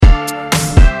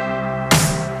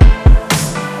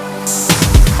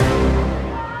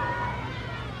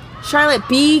Charlotte,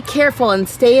 be careful and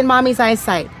stay in Mommy's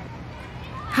eyesight.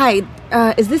 Hi,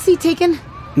 is this seat taken?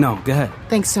 No, go ahead.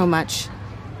 Thanks so much.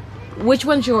 Which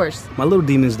one's yours? My little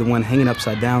demon's the one hanging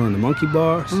upside down in the monkey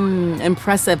bars.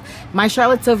 Impressive. My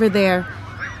Charlotte's over there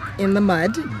in the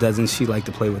mud. Doesn't she like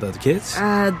to play with other kids?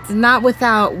 Not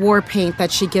without war paint that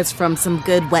she gets from some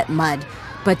good wet mud.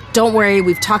 But don't worry,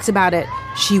 we've talked about it.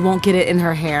 She won't get it in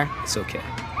her hair. It's okay.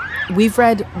 We've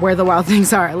read Where the Wild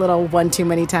Things Are a little one too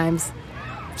many times.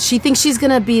 She thinks she's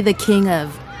gonna be the king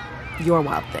of your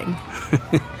wild thing.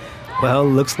 Well,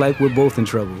 looks like we're both in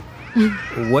trouble.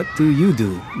 What do you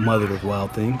do, mother of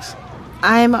wild things?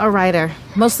 I'm a writer.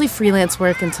 Mostly freelance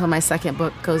work until my second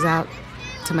book goes out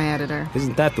to my editor.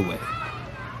 Isn't that the way?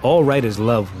 All writers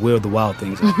love Where the Wild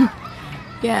Things Are.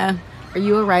 Yeah. Are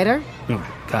you a writer? Oh,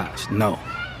 gosh, no.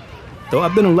 Though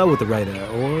I've been in love with a writer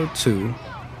or two.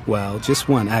 Well, just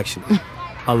one, actually.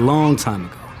 A long time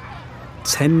ago.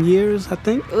 10 years, I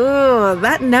think? Ooh,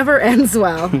 that never ends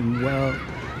well. Well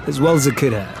as it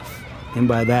could have. And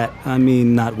by that, I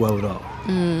mean not well at all.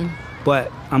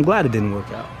 But I'm glad it didn't work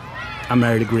out. I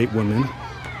married a great woman.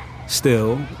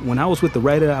 Still, when I was with the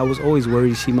writer, I was always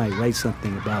worried she might write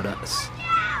something about us.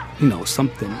 You know,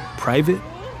 something private.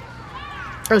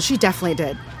 Oh, she definitely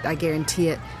did. I guarantee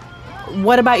it.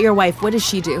 What about your wife? What does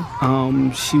she do?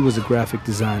 She was a graphic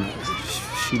designer.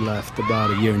 She left about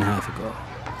a year and a half ago.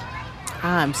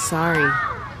 I'm sorry.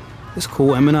 It's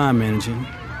cool. Em and I are managing.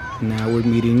 Now we're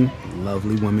meeting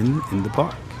lovely women in the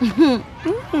park.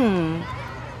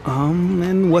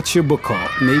 And what's your book called?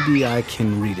 Maybe I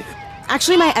can read it.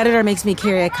 Actually, my editor makes me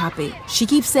carry a copy. She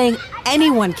keeps saying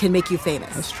anyone can make you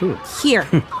famous. That's true. Here.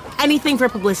 Anything for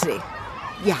publicity.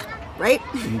 Yeah, right?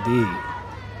 Indeed.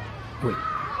 Wait.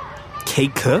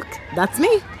 Kate Cook? That's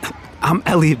me. I'm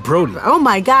Elliot Brody. Oh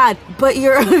my God, but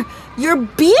your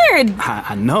beard.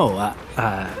 I know.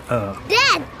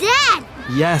 Dad!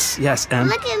 Yes, Em.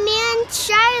 Look at me and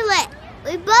Charlotte.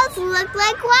 We both look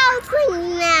like wild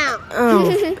things now.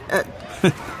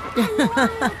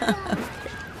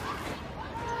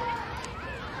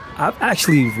 I've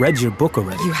actually read your book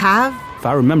already. You have? If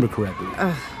I remember correctly.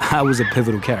 I was a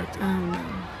pivotal character.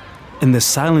 In the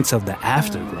silence of the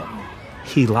afterglow,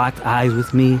 he locked eyes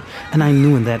with me, and I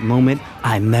knew in that moment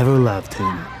I never loved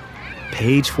him.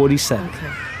 Page 47.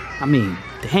 Okay. I mean,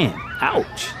 damn,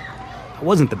 ouch. I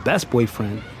wasn't the best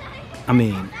boyfriend. I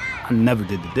mean, I never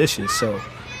did the dishes, so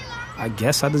I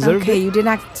guess I deserved it. Okay, you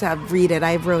didn't have to read it.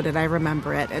 I wrote it. I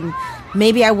remember it. And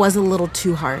maybe I was a little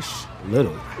too harsh.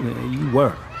 Little? Yeah, you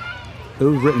were. It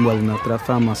was written well enough that I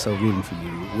found myself rooting for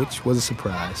you, which was a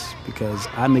surprise, because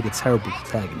I make a terrible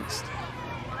protagonist.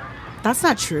 That's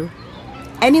not true.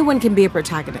 Anyone can be a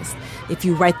protagonist if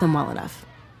you write them well enough.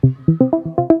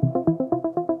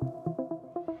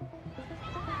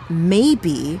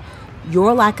 Maybe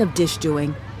your lack of dish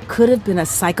doing could have been a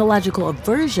psychological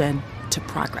aversion to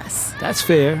progress. That's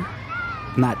fair.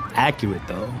 Not accurate,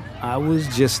 though. I was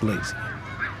just lazy.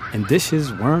 And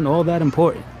dishes weren't all that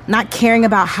important. Not caring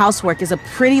about housework is a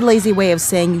pretty lazy way of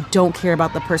saying you don't care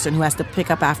about the person who has to pick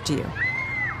up after you.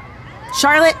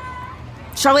 Charlotte,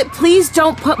 please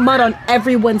don't put mud on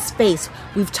everyone's face.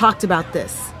 We've talked about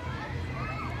this.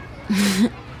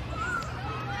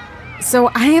 So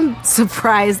I am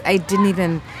surprised I didn't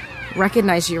even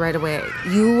recognize you right away.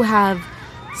 You have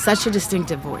such a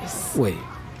distinctive voice. Wait,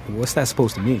 what's that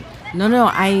supposed to mean? No,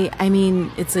 I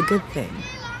mean, it's a good thing.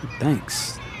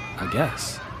 Thanks, I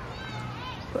guess.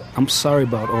 But I'm sorry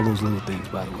about all those little things,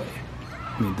 by the way.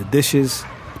 I mean, the dishes,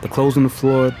 the clothes on the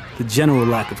floor, the general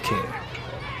lack of care.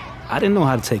 I didn't know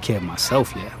how to take care of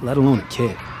myself yet, let alone a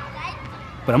kid.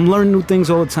 But I'm learning new things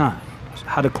all the time.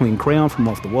 How to clean crayon from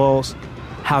off the walls,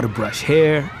 how to brush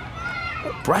hair.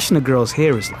 Brushing a girl's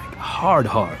hair is like hard,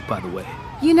 by the way.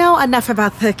 You know enough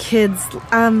about the kids.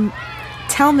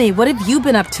 Tell me, what have you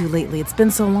been up to lately? It's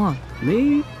been so long.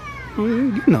 Me?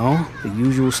 You know, the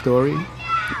usual story.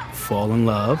 Fall in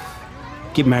love,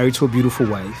 get married to a beautiful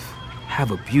wife,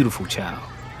 have a beautiful child.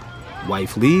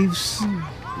 Wife leaves,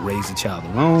 raise the child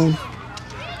alone.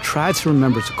 Try to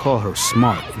remember to call her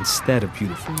smart instead of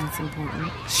beautiful. That's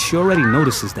important. She already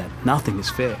notices that nothing is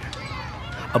fair.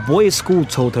 A boy at school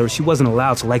told her she wasn't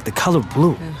allowed to like the color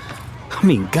blue. I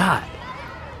mean, God,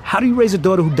 how do you raise a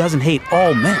daughter who doesn't hate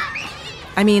all men?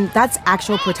 I mean, that's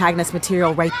actual protagonist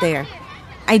material right there.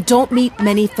 I don't meet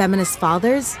many feminist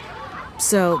fathers,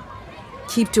 so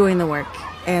keep doing the work.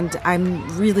 And I'm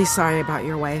really sorry about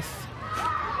your wife.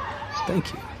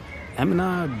 Thank you. Em and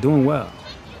I are doing well.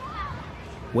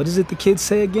 What is it the kids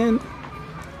say again?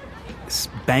 It's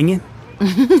banging?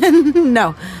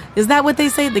 No. Is that what they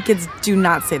say? The kids do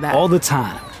not say that. All the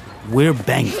time. We're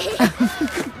banging.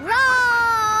 Roar!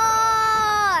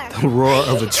 the roar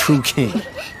of a true king.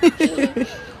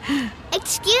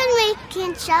 Excuse me,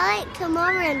 can Charlotte come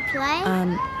over and play?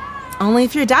 Only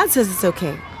if your dad says it's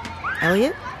okay.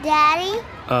 Elliot? Daddy?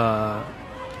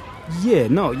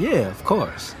 Yeah, of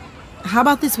course. How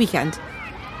about this weekend?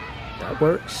 That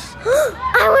works.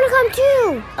 I want to come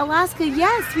too. Alaska,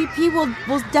 yes.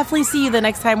 We'll definitely see you the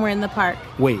next time we're in the park.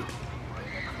 Wait,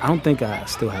 I don't think I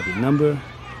still have your number.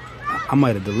 I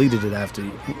might have deleted it after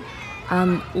you.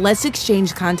 Let's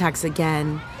exchange contacts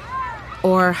again.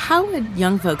 Or how would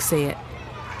young folks say it?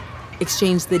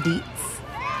 Exchange the deets.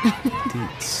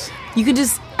 Deets. You can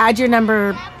just add your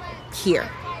number here.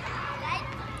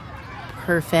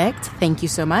 Perfect. Thank you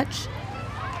so much.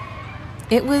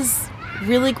 It was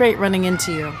really great running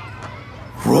into you.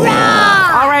 Roar!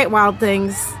 All right, wild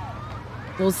things.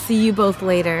 We'll see you both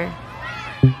later.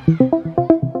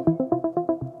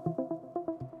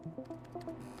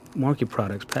 Market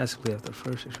products passively after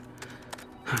first.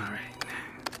 All right.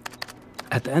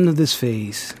 At the end of this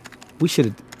phase, we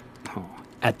should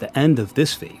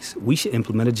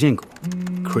implement a jingle.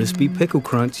 Crispy Pickle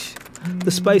Crunch,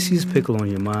 the spiciest pickle on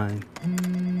your mind.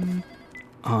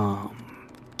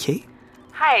 Kate?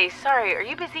 Hi, sorry, are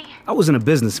you busy? I was in a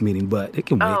business meeting, but it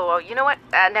can wait. Oh, well, you know what?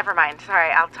 Never mind.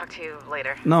 Sorry, I'll talk to you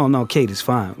later. No, Kate, it's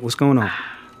fine. What's going on?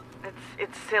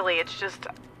 It's silly. It's just,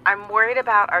 I'm worried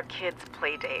about our kids'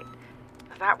 play date.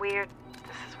 Is that weird?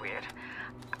 This is weird.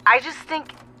 I just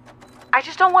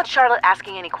don't want Charlotte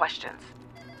asking any questions.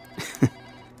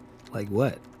 Like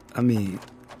what? I mean,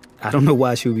 I don't know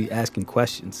why she would be asking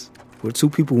questions. We're two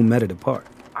people who met at a park.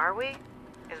 Are we?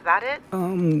 Is that it?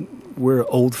 We're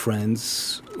old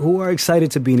friends who are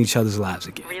excited to be in each other's lives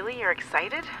again. Really? You're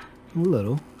excited? A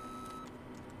little.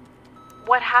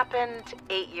 What happened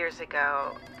 8 years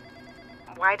ago?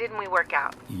 Why didn't we work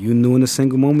out? You knew in a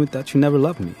single moment that you never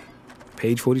loved me.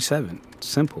 Page 47.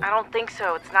 Simple. I don't think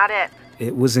so. It's not it.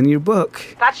 It was in your book.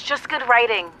 That's just good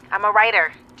writing. I'm a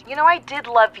writer. You know, I did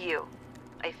love you.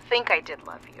 I think I did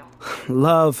love you.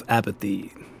 Love,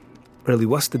 apathy. Really,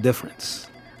 what's the difference?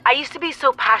 I used to be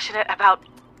so passionate about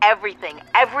everything,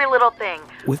 every little thing.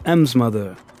 With M's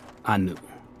mother, I knew.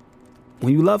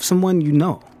 When you love someone, you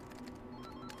know.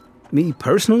 Me,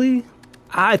 personally,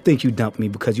 I think you dumped me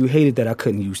because you hated that I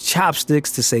couldn't use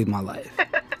chopsticks to save my life.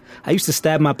 I used to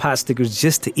stab my pot stickers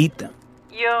just to eat them.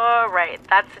 You're right.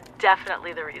 That's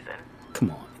definitely the reason.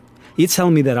 Come on. You're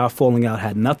telling me that our falling out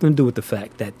had nothing to do with the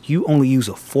fact that you only use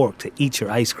a fork to eat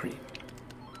your ice cream?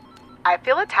 I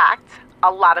feel attacked. A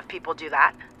lot of people do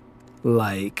that.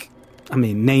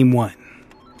 Name one.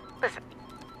 Listen,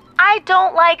 I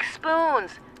don't like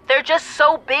spoons. They're just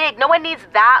so big. No one needs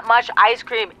that much ice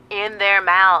cream in their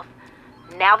mouth.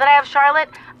 Now that I have Charlotte,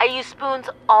 I use spoons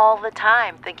all the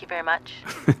time. Thank you very much.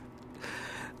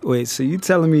 Wait, so you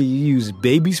telling me you use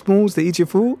baby spoons to eat your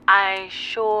food? I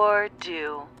sure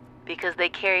do, because they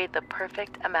carry the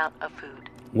perfect amount of food.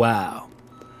 Wow.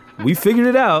 We figured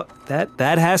it out.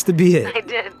 That has to be it. I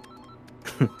did.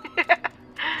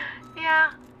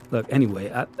 Yeah. Look,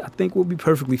 anyway, I think we'll be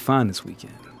perfectly fine this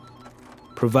weekend.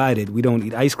 Provided we don't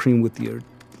eat ice cream with your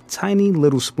tiny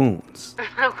little spoons.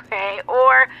 Okay,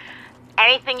 or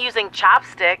anything using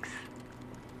chopsticks.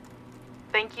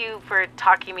 Thank you for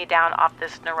talking me down off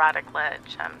this neurotic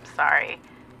ledge. I'm sorry.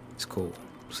 It's cool.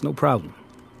 It's no problem.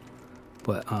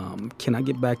 But, can I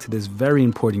get back to this very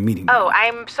important meeting? Oh,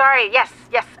 I'm sorry. Yes.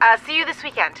 See you this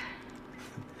weekend.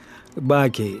 Goodbye,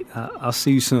 Kate. I'll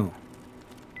see you soon.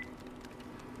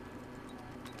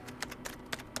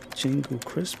 Jingle,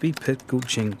 crispy pickle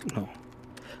jingle. No.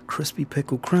 Crispy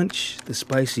pickle crunch, the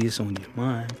spiciest on your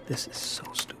mind. This is so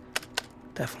stupid.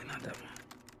 Definitely not that one.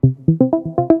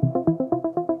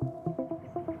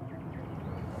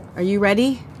 Are you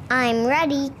ready? I'm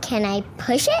ready. Can I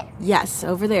push it? Yes,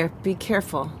 over there. Be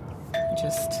careful.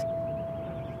 Just...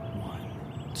 1,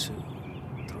 2,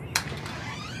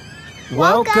 3.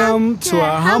 Welcome to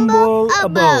our humble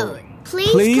abode.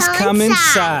 Please come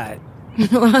inside.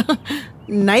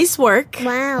 Nice work.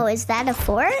 Wow, is that a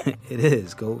fort? It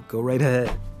is. Go right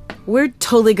ahead. We're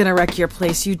totally gonna wreck your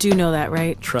place. You do know that,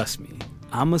 right? Trust me.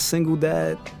 I'm a single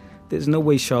dad. There's no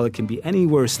way Charlotte can be any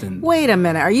worse than... Wait a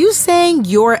minute. Are you saying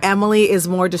your Emily is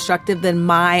more destructive than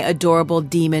my adorable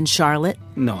demon Charlotte?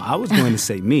 No, I was going to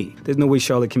say me. There's no way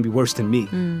Charlotte can be worse than me.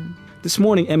 This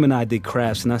morning, Em and I did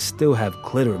crafts, and I still have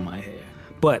glitter in my hair.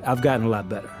 But I've gotten a lot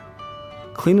better.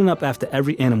 Cleaning up after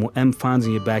every animal Em finds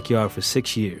in your backyard for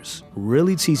 6 years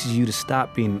really teaches you to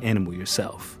stop being an animal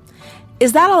yourself.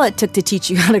 Is that all it took to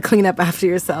teach you how to clean up after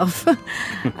yourself?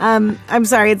 I'm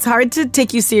sorry, it's hard to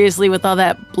take you seriously with all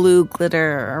that blue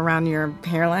glitter around your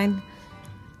hairline.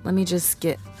 Let me just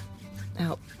get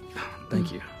out.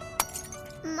 Thank you.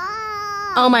 Mom,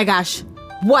 Oh my gosh.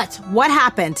 What? What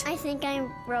happened? I think I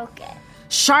broke it.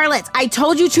 Charlotte, I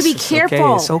told you to be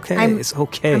careful. It's okay. It's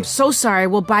okay. I'm so sorry.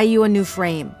 We'll buy you a new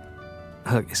frame.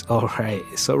 Look, it's all right.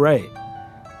 It's all right.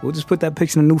 We'll just put that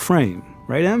picture in a new frame.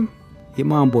 Right, Em? Your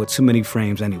mom bought too many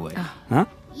frames anyway. Huh?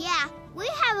 Yeah, we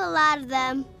have a lot of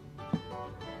them.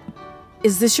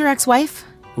 Is this your ex-wife?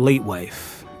 Late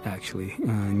wife, actually.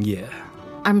 Yeah.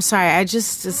 I'm sorry. I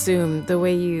just assumed the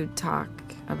way you talk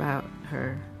about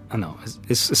her. I know.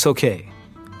 It's okay.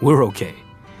 We're okay.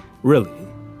 Really.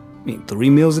 I mean, 3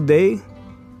 meals a day,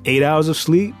 8 hours of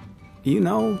sleep. You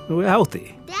know, we're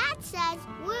healthy. Dad says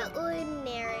we're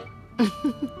ordinary.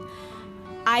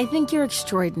 I think you're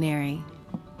extraordinary.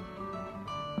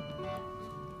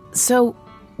 So,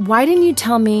 why didn't you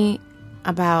tell me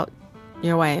about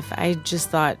your wife? I just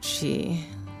thought she...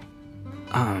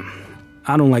 I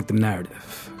don't like the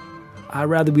narrative. I'd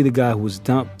rather be the guy who was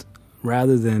dumped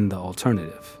rather than the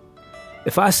alternative.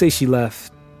 If I say she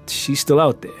left, she's still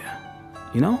out there.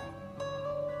 You know?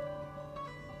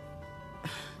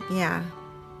 Yeah.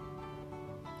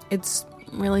 It's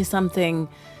really something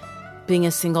being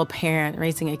a single parent,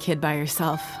 raising a kid by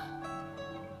yourself.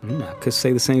 I could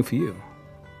say the same for you.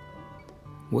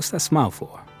 What's that smile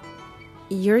for?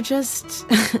 You're just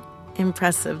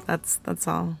impressive. That's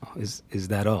all. Is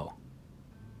that all?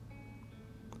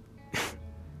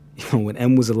 You know, when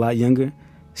Em was a lot younger,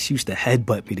 she used to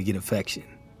headbutt me to get affection.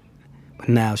 But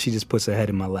now she just puts her head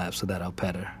in my lap so that I'll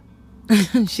pet her.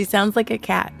 She sounds like a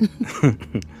cat.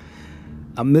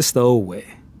 I miss the old way.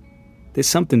 There's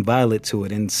something violet to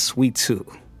it and sweet too.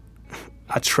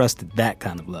 I trusted that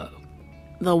kind of love.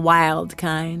 The wild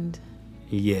kind.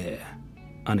 Yeah.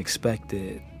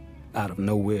 Unexpected, out of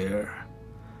nowhere,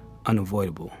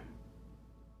 unavoidable.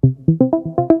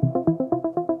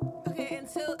 Okay,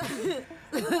 until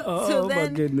Oh, my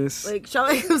then, goodness. Like,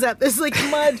 Charlotte goes out, there's like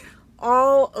mud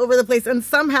all over the place, and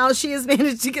somehow she has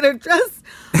managed to get her dress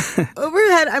over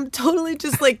her head. I'm totally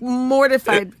just like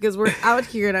mortified because we're out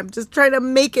here and I'm just trying to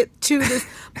make it to this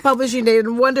publishing date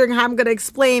and wondering how I'm going to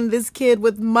explain this kid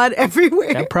with mud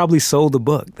everywhere. That probably sold the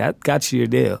book. That got you your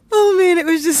deal. Oh man, it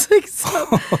was just like so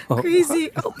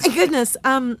crazy. Oh my goodness.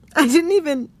 I didn't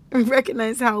even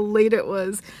recognize how late it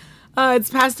was. It's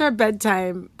past our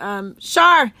bedtime.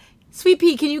 Char, Sweet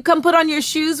Pea, can you come put on your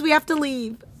shoes? We have to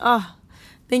leave. Oh,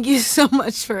 thank you so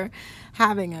much for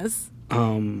having us.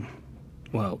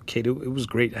 Well, Kate, it was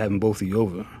great having both of you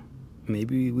over.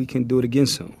 Maybe we can do it again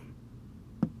soon.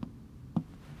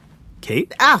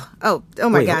 Kate? Oh my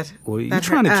Wait, God. Were you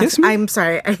trying to kiss me? I'm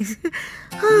sorry.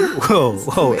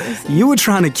 Whoa. You were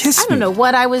trying to kiss me. I don't know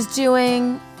what I was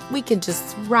doing. We can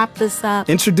just wrap this up.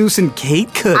 Introducing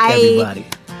Kate Cook, everybody.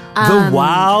 The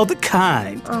wild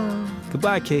kind.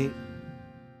 Goodbye, Kate.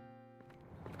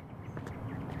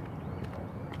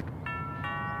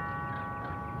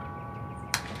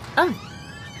 Oh,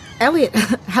 Elliot,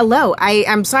 hello.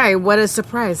 I'm sorry. What a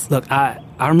surprise. Look, I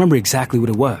remember exactly what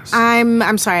it was.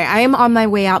 I'm sorry. I am on my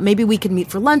way out. Maybe we could meet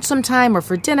for lunch sometime or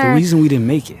for dinner. The reason we didn't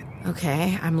make it.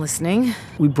 Okay, I'm listening.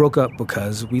 We broke up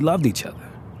because we loved each other.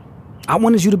 I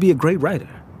wanted you to be a great writer,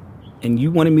 and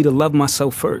you wanted me to love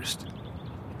myself first.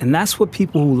 And that's what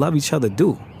people who love each other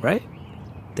do, right?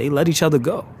 They let each other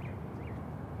go.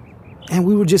 And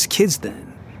we were just kids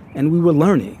then, and we were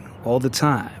learning all the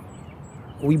time.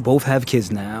 We both have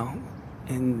kids now,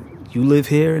 and you live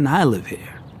here and I live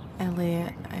here.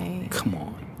 Elliot, Come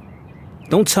on.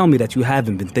 Don't tell me that you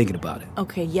haven't been thinking about it.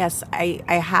 Okay, yes, I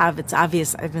have. It's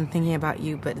obvious I've been thinking about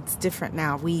you, but it's different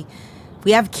now. We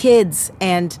have kids,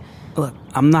 and... Look,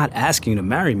 I'm not asking you to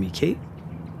marry me, Kate.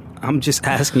 I'm just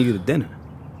asking you to dinner.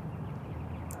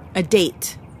 A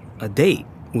date. A date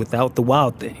without the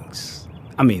wild things.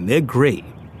 I mean, they're great,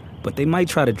 but they might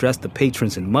try to dress the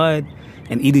patrons in mud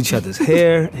and eat each other's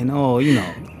hair and all,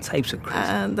 types of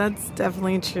crazy. That's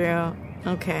definitely true.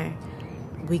 Okay.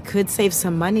 We could save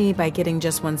some money by getting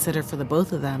just one sitter for the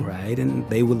both of them. Right, and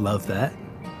they would love that.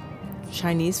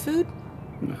 Chinese food?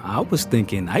 I was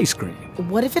thinking ice cream.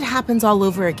 What if it happens all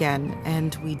over again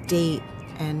and we date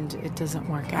and it doesn't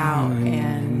work out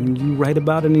and... You write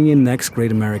about it in your next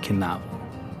great American novel.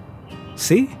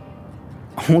 See?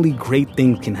 Only great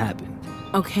things can happen.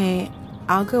 Okay,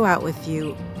 I'll go out with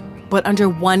you, but under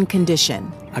one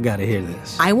condition. I gotta hear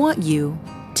this. I want you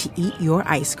to eat your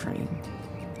ice cream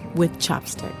with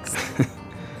chopsticks.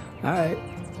 All right.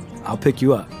 I'll pick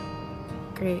you up.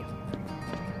 Great.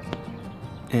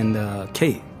 And,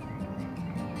 Kate.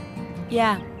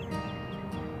 Yeah.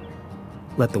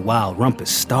 Let the wild rumpus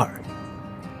start.